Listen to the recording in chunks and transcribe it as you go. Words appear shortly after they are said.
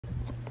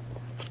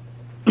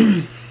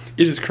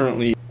It is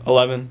currently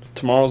 11.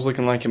 Tomorrow's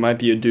looking like it might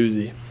be a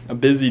doozy, a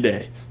busy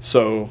day.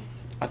 So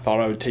I thought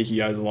I would take you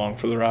guys along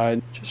for the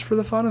ride, just for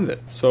the fun of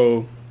it.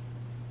 So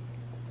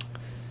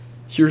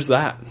here's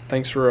that.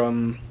 Thanks for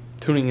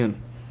tuning in.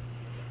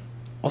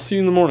 I'll see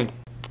you in the morning.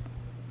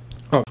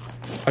 Oh,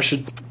 I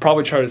should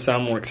probably try to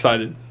sound more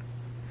excited.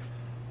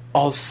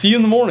 I'll see you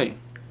in the morning.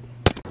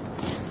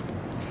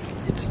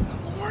 It's in the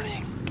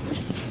morning.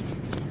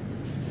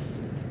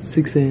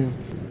 6 a.m.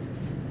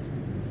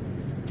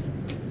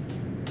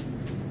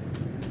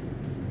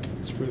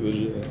 It's pretty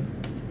legit.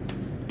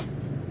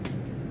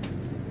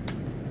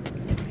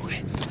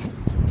 Okay.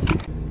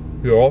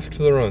 You're off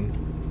to the run.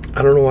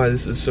 I don't know why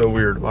this is so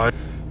weird. Why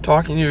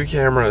talking to a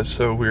camera is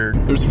so weird.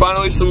 There's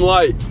finally some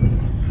light.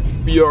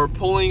 We are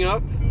pulling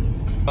up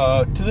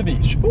to the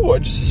beach. Oh, I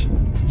just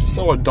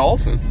saw a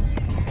dolphin.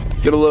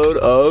 Get a load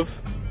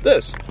of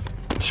this.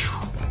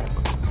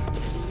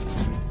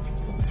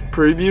 It's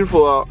pretty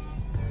beautiful out.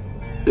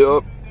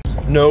 Yup.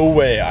 No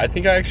way. I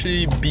think I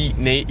actually beat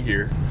Nate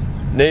here.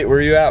 Nate,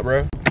 where you at,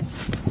 bro?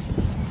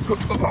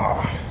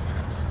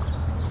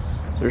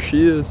 There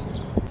she is.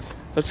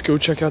 Let's go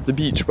check out the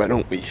beach, why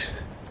don't we?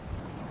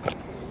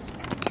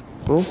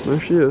 Oh, there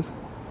she is.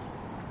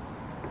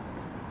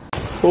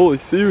 Holy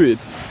seaweed.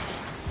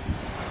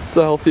 It's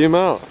a healthy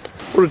amount.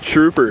 What a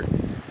trooper.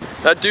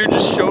 That dude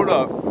just showed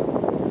up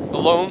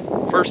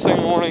alone, first thing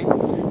in the morning,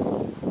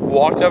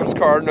 walked out of his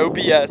car, no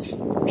BS,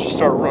 just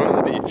started running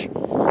the beach.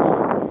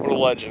 What a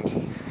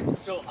legend.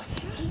 So, I talked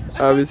to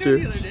her the here.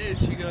 other day and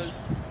she goes,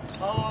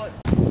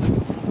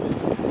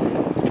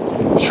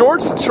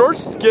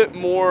 Shorts get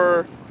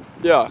more,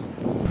 yeah.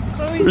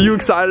 Are you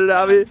excited,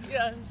 Abby?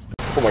 Yes.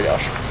 Oh my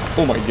gosh.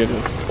 Oh my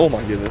goodness. Oh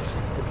my goodness.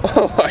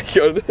 Oh my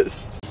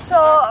goodness.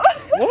 Stop.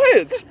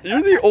 What?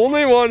 You're the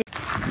only one.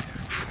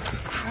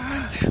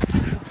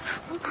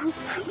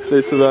 Hey,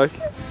 Sadak.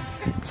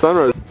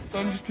 Sunrise.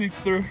 Sun just peeked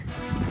through.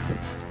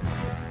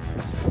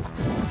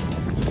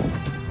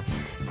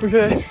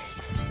 Okay,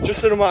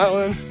 just hit a mile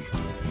in.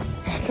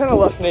 I kind of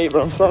left Nate,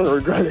 but I'm starting to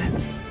regret it.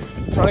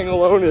 Running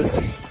alone is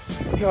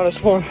not as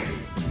fun.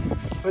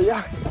 But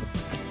yeah,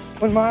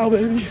 1 mile,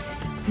 baby.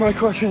 My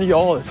question to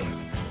y'all is,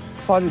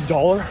 if I had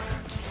 $1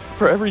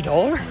 for every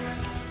dollar,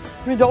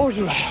 how many dollars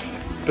would I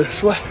have? Bit of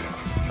sweat.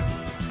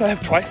 Do I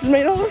have twice as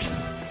many dollars?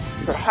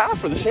 Or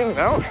half, or the same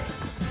amount?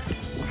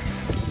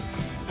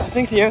 I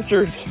think the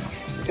answer is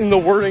in the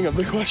wording of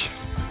the question.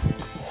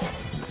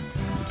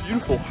 It's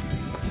beautiful.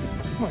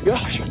 Oh my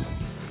gosh.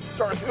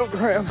 Starting to feel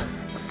Graham.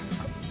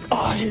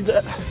 Oh, I hate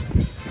that.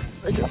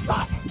 Make it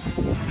stop.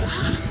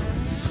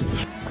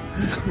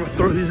 I'm gonna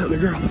throw these other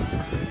girls.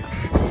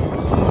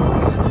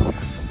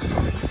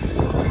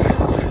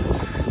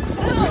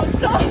 No,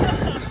 stop.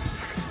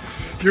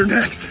 You're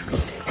next.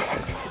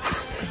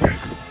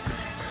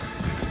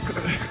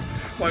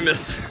 Oh, I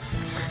missed.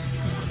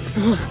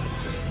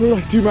 We're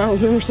like 2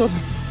 miles in or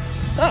something.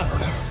 I don't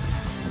know.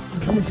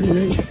 I'm coming for you,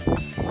 Nate.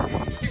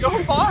 You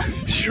going far?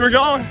 We're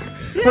going.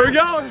 We're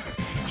going.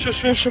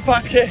 Just finished a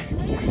 5K.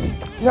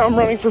 Now I'm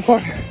running for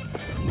fun.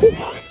 Woo.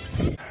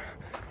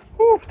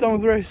 Woo, done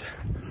with the race.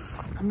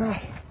 I'm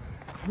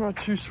not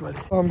too sweaty.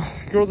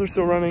 Girls are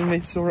still running.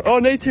 Nate's still running. Oh,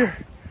 Nate's here.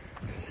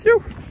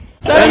 Phew.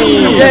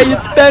 Benny! Yeah,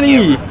 it's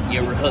Benny!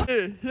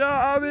 Hey,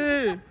 yeah,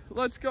 Abby!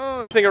 Let's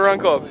go! Think of Run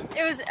Club.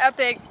 It was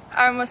epic.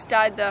 I almost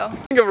died though.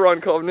 Think of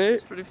Run Club, Nate.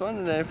 It's pretty fun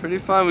today, pretty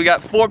fun. We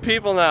got 4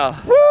 people now.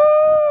 Woo!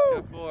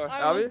 Got 4.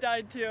 I almost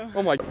died too.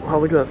 Oh my, wow,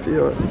 look at that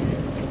feel.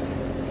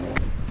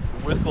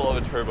 Whistle of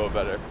a turbo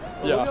better.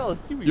 Oh, Yeah, look at all the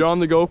seaweed. you're on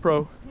the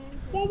GoPro.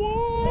 This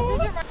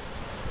is your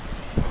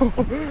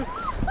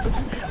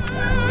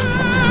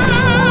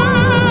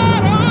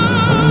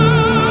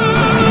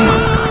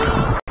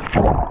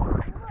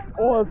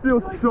Oh, it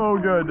feels so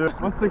good, dude.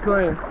 What's the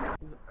claim?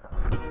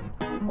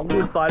 I'm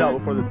doing slide out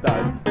before this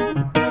dies.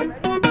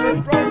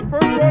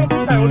 First run of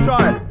the day, we'll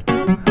try it.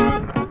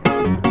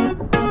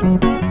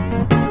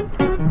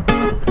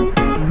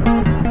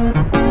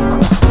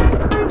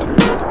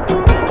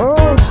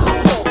 Oh.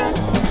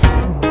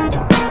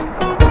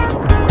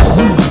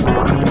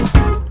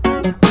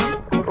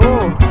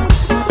 Oh.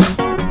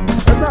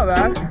 That's not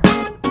bad.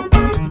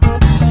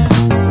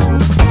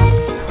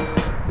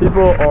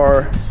 People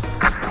are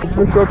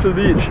gonna show up to the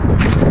beach.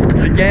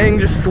 The gang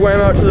just swam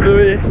out to the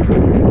buoy,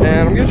 and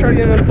I'm gonna try to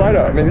get another slide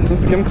out, maybe some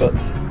skim clips.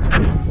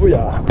 Oh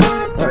yeah.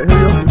 Alright,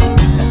 here we go.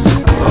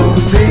 Oh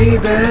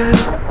baby,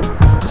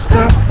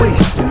 stop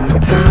wasting my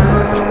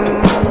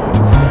time.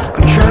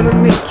 I'm trying to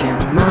make you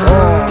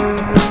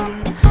mine.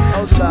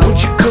 So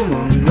won't you come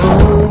on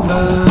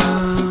over?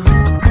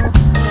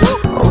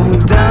 Oh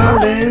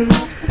darling,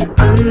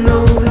 I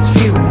know this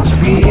feeling's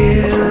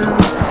real.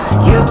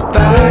 Your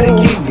body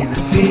gave me the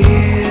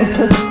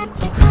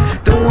feels.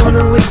 Don't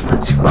wanna wait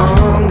much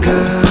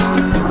longer.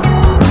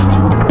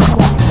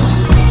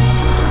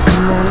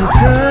 Come on and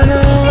turn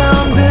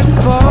around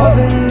before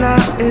the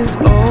night is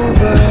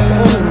over.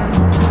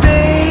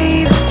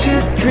 Babe,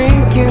 you're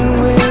drinking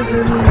with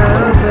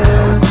another.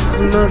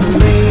 Some other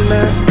lame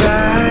ass guy.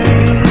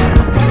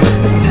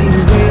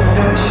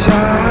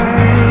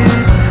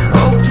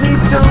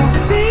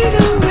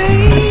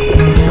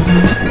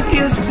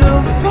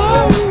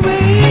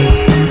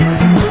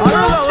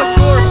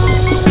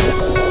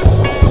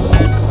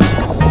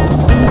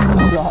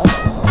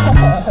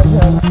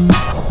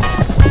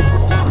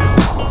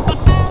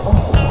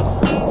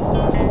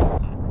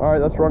 All right,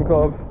 that's Run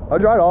Club. I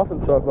dried off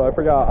and stuff, but I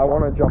forgot I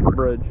want to jump a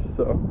bridge,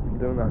 so I'm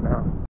doing that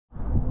now.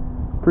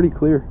 Pretty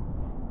clear.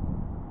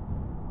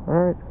 All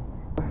right.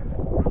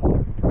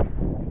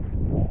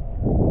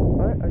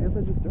 All right, I guess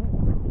I just jumped.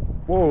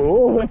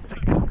 Whoa.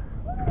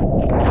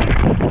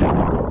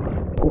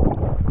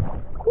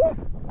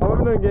 I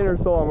haven't done a gainer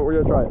so long, but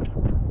we're gonna try it.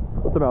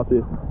 What's the mouth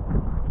do?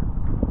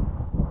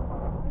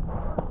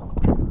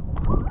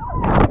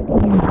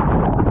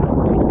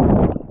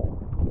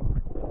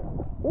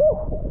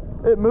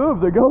 It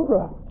moved, the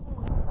GoPro.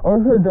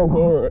 I'm gonna jump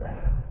over it.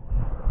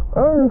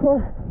 Oh, it's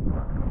far.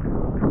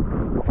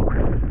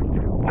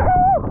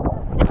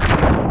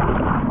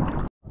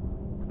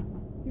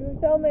 You're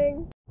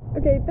filming.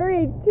 Okay,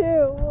 3,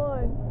 2,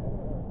 1.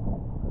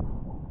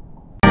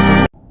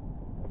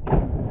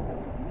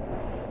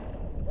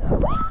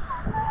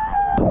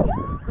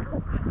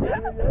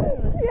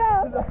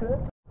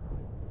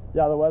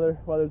 Yeah, the weather's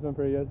been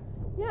pretty good.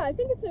 Yeah, I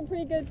think it's been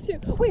pretty good too.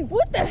 Wait,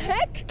 what the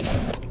heck?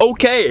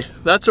 Okay,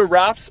 that's a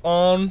wraps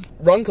on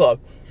Run Club.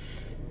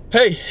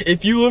 Hey,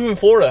 if you live in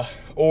Florida,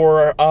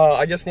 or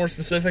I guess more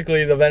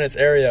specifically the Venice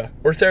area,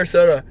 or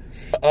Sarasota,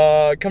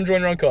 come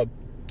join Run Club.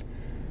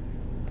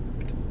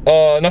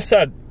 Enough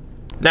said.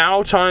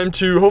 Now time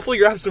to hopefully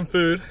grab some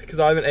food, because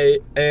I haven't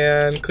ate,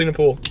 and clean a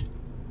pool.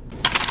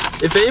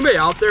 If anybody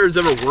out there has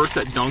ever worked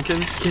at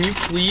Dunkin', can you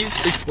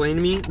please explain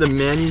to me the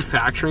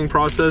manufacturing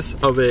process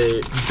of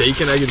a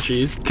bacon, egg, and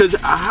cheese? Because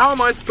how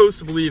am I supposed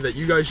to believe that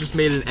you guys just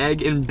made an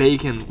egg and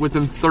bacon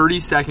within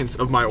 30 seconds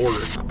of my order?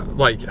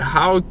 Like,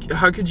 how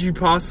could you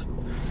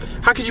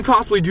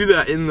possibly do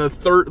that in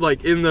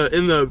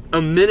the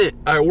a minute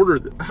I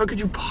ordered? How could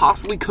you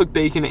possibly cook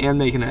bacon and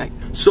make an egg?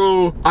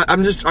 So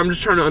I'm just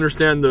trying to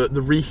understand the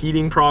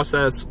reheating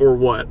process or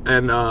what.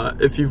 And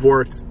if you've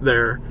worked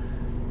there,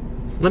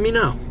 let me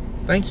know.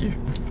 Thank you.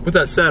 With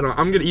that said,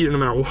 I'm gonna eat it no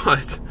matter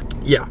what.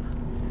 Yeah.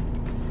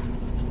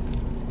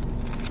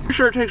 I'm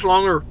sure it takes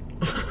longer.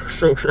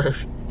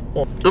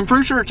 I'm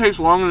pretty sure it takes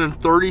longer than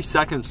 30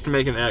 seconds to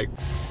make an egg.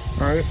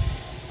 All right,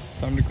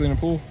 time to clean a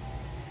pool.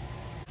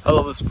 I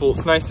love this pool.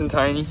 It's nice and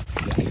tiny,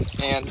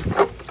 and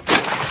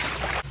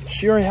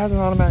she already has an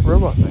automatic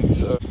robot thing,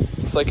 so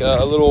it's like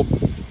a little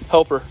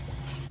helper.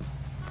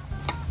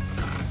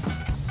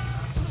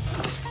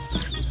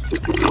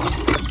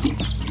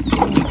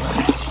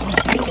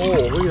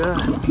 Oh, look at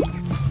that.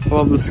 I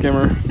love the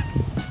skimmer.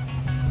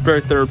 Very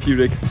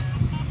therapeutic.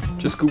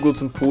 Just Googled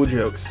some pool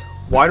jokes.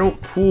 Why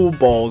don't pool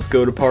balls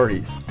go to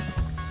parties?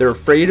 They're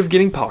afraid of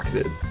getting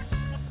pocketed.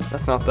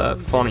 That's not that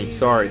funny,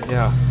 sorry.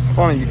 Yeah, it's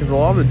funny because a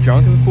lot of the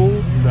junk in the pool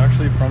is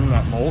actually from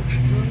that mulch,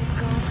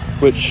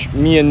 which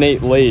me and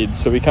Nate laid,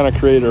 so we kind of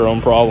created our own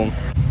problem.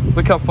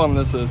 Look how fun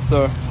this is.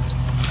 So,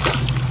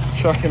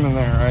 chuck him in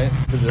there, right?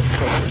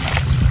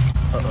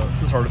 Uh-oh,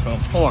 this is hard to film.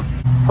 Hold on.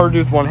 Hard to do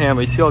with one hand,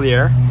 but you see all the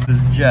air?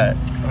 This jet,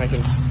 and I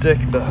can stick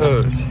the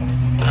hose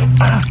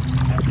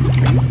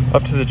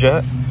up to the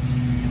jet.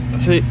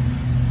 See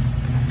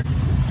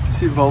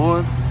it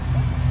bubbling?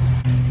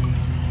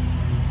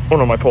 Oh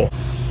no, my pole.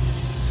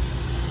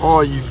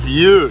 Oh, you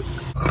beaut.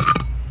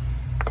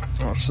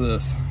 Watch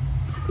this.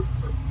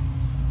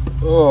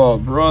 Oh,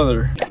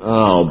 brother.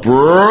 Oh,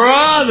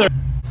 brother.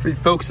 For you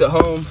folks at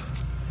home,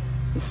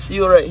 the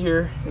seal right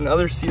here and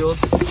other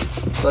seals,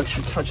 the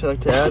extra touch I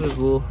like to add is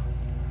a little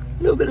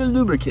bit of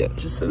lubricant,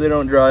 just so they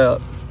don't dry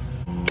up.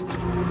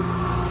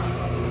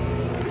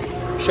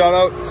 Shout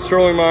out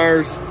Sterling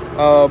Myers,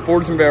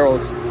 Boards and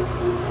Barrels.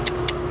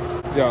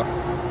 Yeah,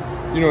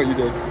 you know what you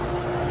did.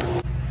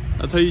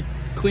 That's how you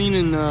clean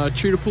and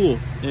treat a pool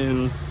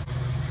in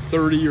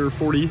 30 or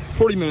 40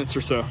 minutes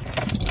or so.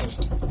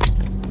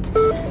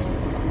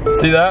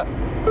 See that?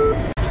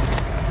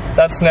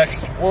 That's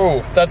next.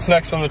 Whoa, that's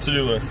next on the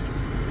to-do list.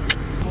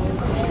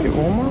 Okay,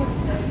 Walmart.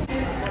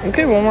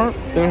 Okay, Walmart.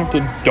 They don't have to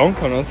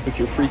dunk on us with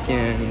your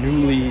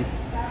freaking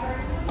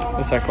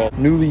what's that called?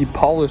 Newly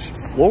polished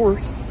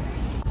floors.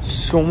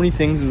 So many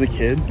things as a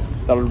kid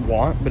that I would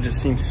want, but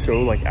just seems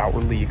so like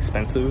outwardly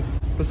expensive.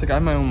 But it's like I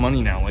have my own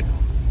money now, like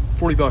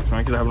 40 bucks and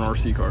I could have an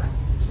RC car.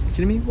 You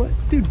kidding me? What?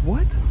 Dude,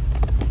 what?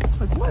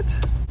 Like what?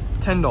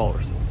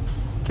 $10.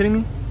 Kidding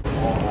me?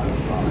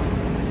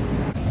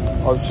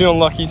 I was feeling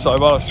lucky, so I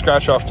bought a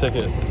scratch-off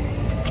ticket.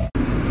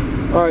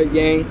 All right,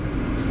 gang.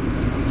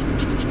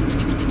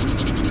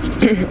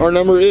 Our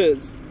number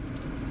is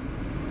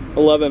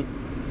 11.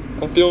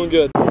 I'm feeling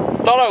good.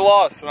 Thought I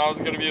lost, and I was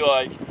gonna be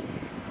like,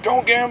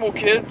 don't gamble,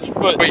 kids.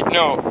 But wait,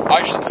 no,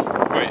 I should,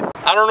 wait.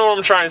 I don't know what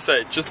I'm trying to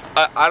say. Just,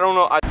 I don't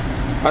know.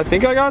 I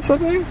think I got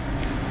something.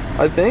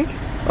 I think.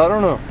 I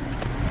don't know.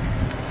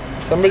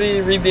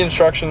 Somebody read the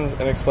instructions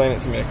and explain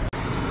it to me.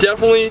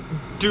 Definitely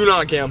do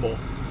not gamble.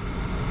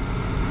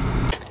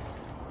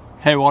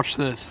 Hey, watch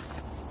this.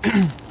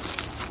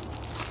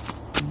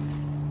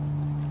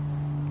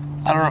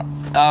 I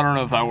don't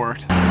know if that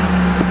worked.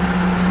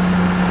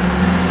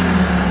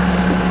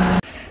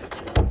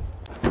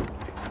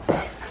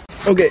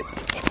 Okay.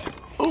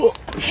 Oh,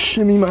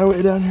 shimmy my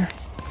way down here.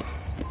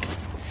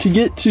 To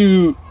get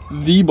to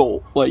the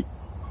bolt, like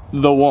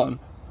the one.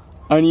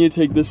 I need to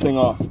take this thing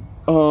off,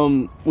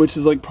 which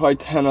is like probably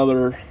 10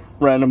 other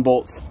random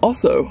bolts.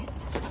 Also,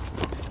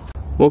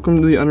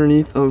 welcome to the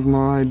underneath of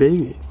my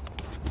baby.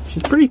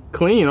 She's pretty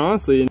clean,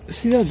 honestly.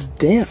 See, that's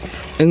damp.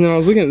 And then I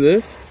was looking at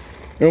this.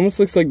 It almost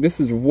looks like this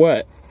is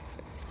wet.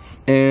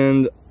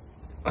 And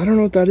I don't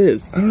know what that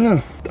is. I don't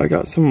know. I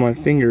got some on my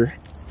finger.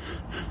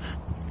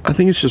 I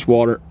think it's just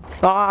water.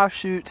 Ah,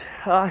 shoot.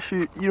 Ah,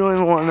 shoot. You don't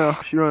even want to know.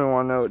 You don't even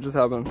want to know what just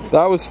happened.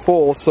 That was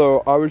full,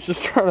 so I was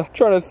just trying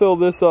to fill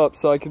this up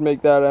so I could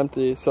make that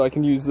empty so I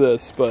can use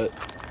this, but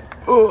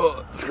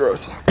it's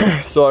gross.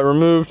 So I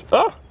removed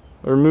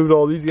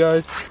all these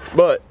guys,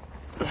 but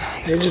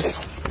they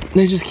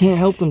just can't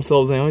help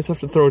themselves. They always have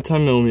to throw a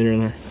 10mm in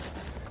there.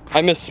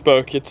 I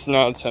misspoke. It's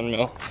not a 10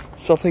 mil.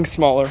 Something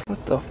smaller.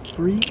 What the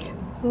freak?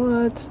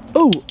 What?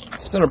 Oh,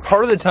 spent a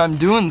part of the time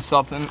doing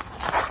something,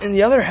 and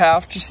the other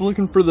half just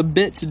looking for the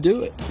bit to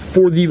do it.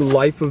 For the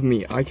life of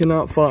me, I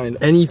cannot find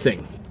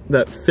anything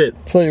that fits.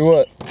 Tell you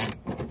what.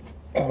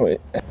 Oh wait.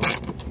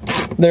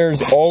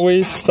 There's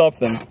always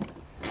something.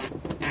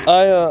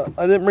 I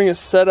didn't bring a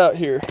set out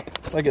here.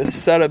 Like a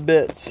set of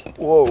bits.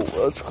 Whoa,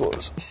 that's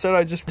close. Instead,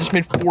 I just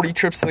made 40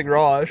 trips to the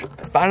garage.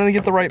 Finally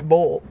get the right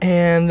bolt.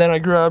 And then I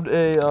grabbed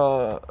a,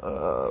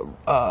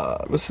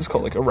 what's this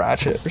called? Like a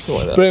ratchet or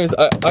something like that. But anyways,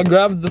 I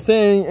grabbed the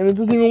thing and it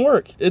doesn't even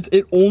work.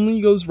 It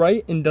only goes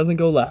right and doesn't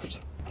go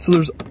left. So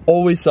there's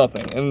always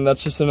something. And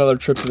that's just another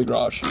trip to the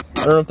garage. I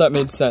don't know if that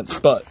made sense,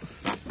 but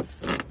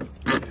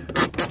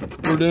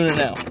we're doing it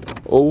now.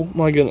 Oh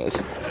my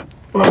goodness.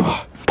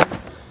 And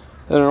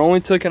it only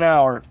took an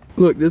hour.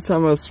 Look, this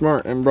time I was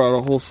smart and brought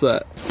a whole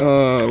set.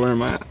 Where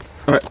am I at?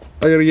 Alright,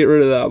 I gotta get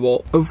rid of that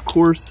bolt. Of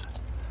course,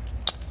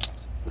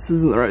 this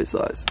isn't the right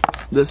size.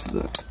 This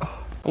isn't. I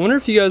wonder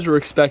if you guys were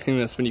expecting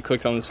this when you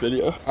clicked on this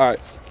video. Alright,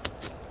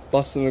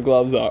 busting the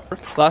gloves out.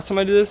 Last time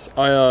I did this,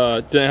 I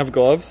didn't have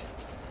gloves.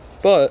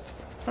 But,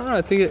 I don't know,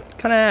 I think it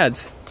kind of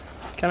adds.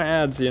 Kind of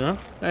adds, you know?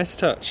 Nice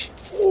touch.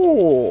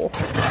 Oh.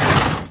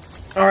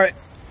 Alright,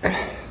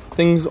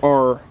 things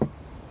are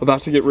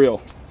about to get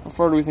real. How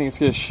far do we think it's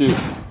gonna shoot?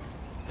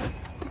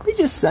 We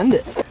just send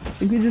it.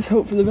 We just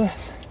hope for the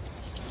best.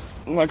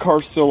 My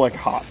car's still like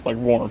hot, like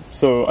warm,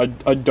 so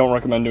I don't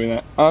recommend doing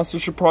that. I also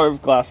should probably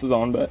have glasses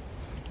on, but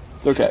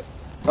it's okay.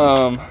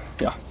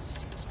 Yeah,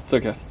 it's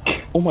okay.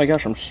 Oh my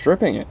gosh, I'm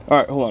stripping it. All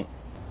right, hold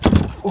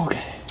on.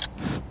 Okay.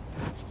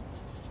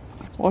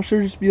 Watch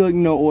there just be like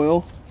no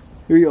oil.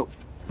 Here you go.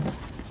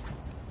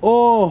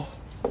 Oh,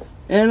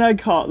 and I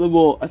caught the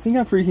bolt. I think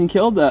I freaking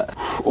killed that.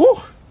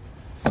 Oh,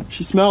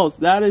 she smells.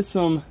 That is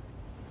some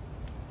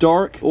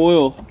dark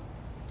oil.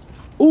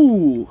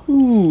 Ooh,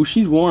 ooh,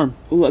 she's warm.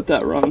 We'll let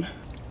that run.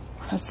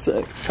 That's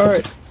sick. All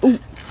right, ooh,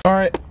 all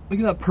right. Look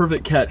at that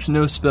perfect catch,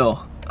 no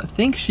spill. I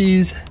think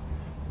she's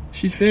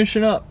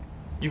finishing up.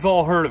 You've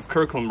all heard of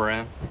Kirkland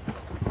brand,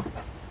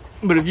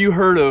 but have you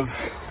heard of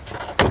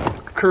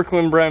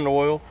Kirkland brand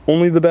oil?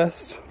 Only the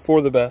best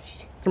for the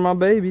best. For my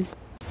baby.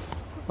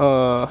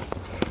 I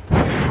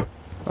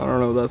don't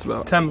know what that's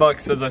about. $10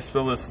 says I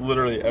spill this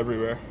literally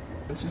everywhere.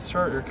 Once you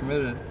start, you're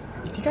committed.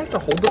 You think I have to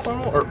hold the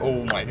funnel or?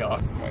 Oh my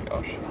god, oh my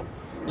gosh.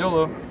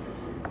 YOLO.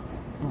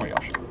 Oh my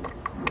gosh.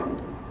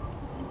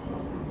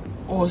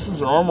 Oh, this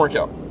is an arm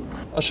workout.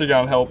 I should've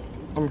gotten help.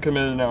 I'm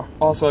committed now.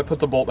 Also, I put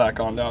the bolt back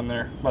on down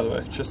there, by the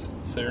way, just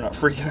so you're not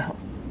freaking out.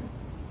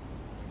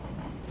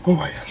 Oh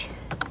my gosh.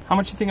 How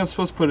much do you think I'm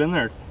supposed to put in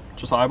there?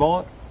 Just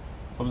eyeball it?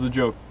 That was a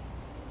joke.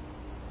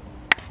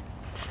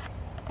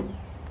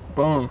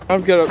 Boom.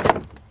 I've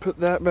gotta put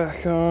that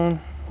back on.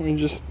 Let me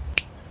just,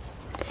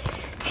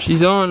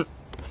 she's on.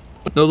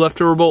 No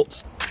leftover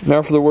bolts.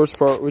 Now for the worst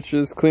part, which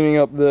is cleaning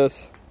up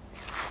this.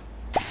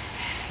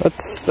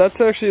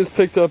 That's actually as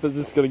picked up as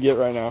it's gonna get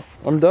right now.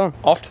 I'm done.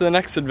 Off to the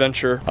next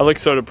adventure. I look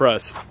so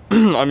depressed.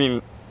 I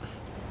mean,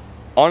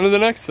 on to the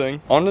next thing.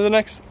 On to the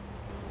next.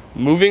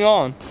 Moving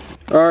on.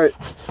 All right,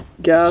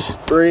 gas,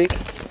 brake.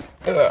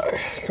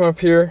 Come up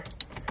here.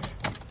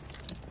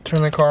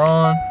 Turn the car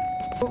on.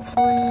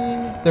 Hopefully,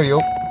 there you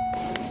go.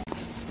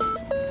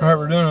 All right,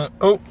 we're doing it.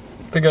 Oh,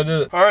 I think I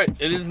did it. All right,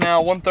 it is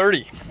now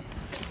 1:30.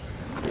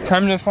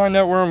 Time to find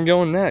out where I'm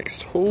going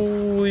next.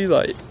 Holy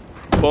light.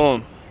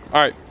 Boom.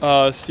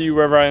 Alright, see you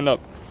wherever I end up.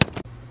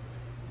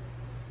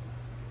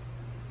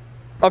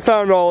 I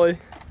found Ollie.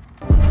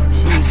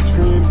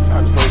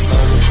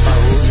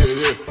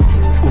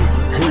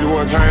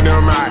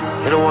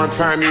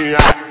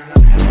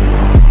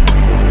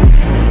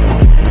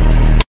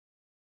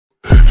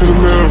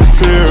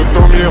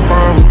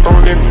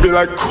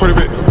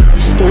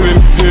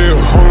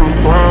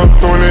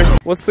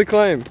 What's the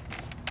claim?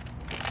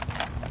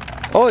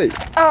 Ollie.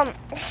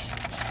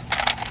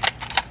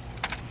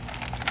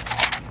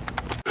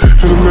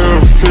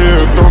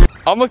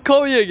 I'm with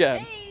Chloe again.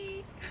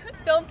 Hey,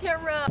 film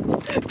camera.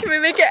 Can we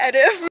make an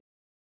edit?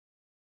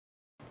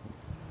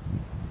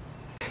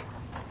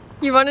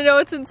 You want to know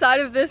what's inside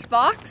of this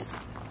box?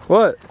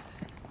 What?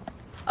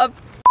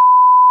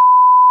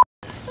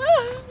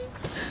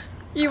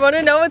 You want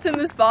to know what's in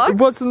this box?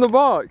 What's in the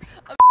box?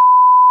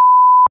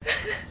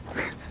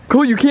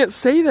 Cool, you can't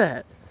say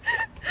that.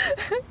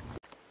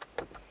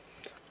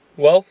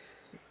 Well,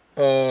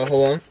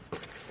 hold on.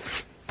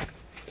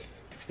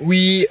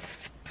 We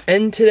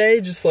end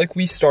today just like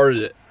we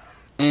started it,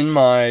 in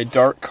my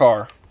dark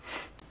car.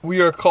 We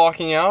are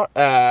clocking out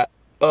at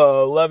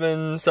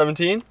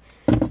 11:17.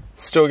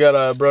 Still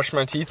gotta brush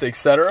my teeth,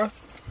 etc.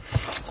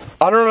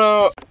 I don't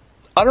know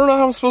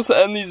how I'm supposed to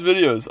end these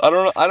videos. I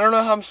don't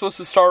know how I'm supposed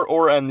to start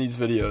or end these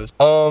videos.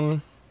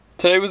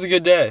 Today was a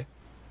good day.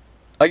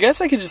 I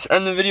guess I could just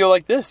end the video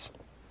like this.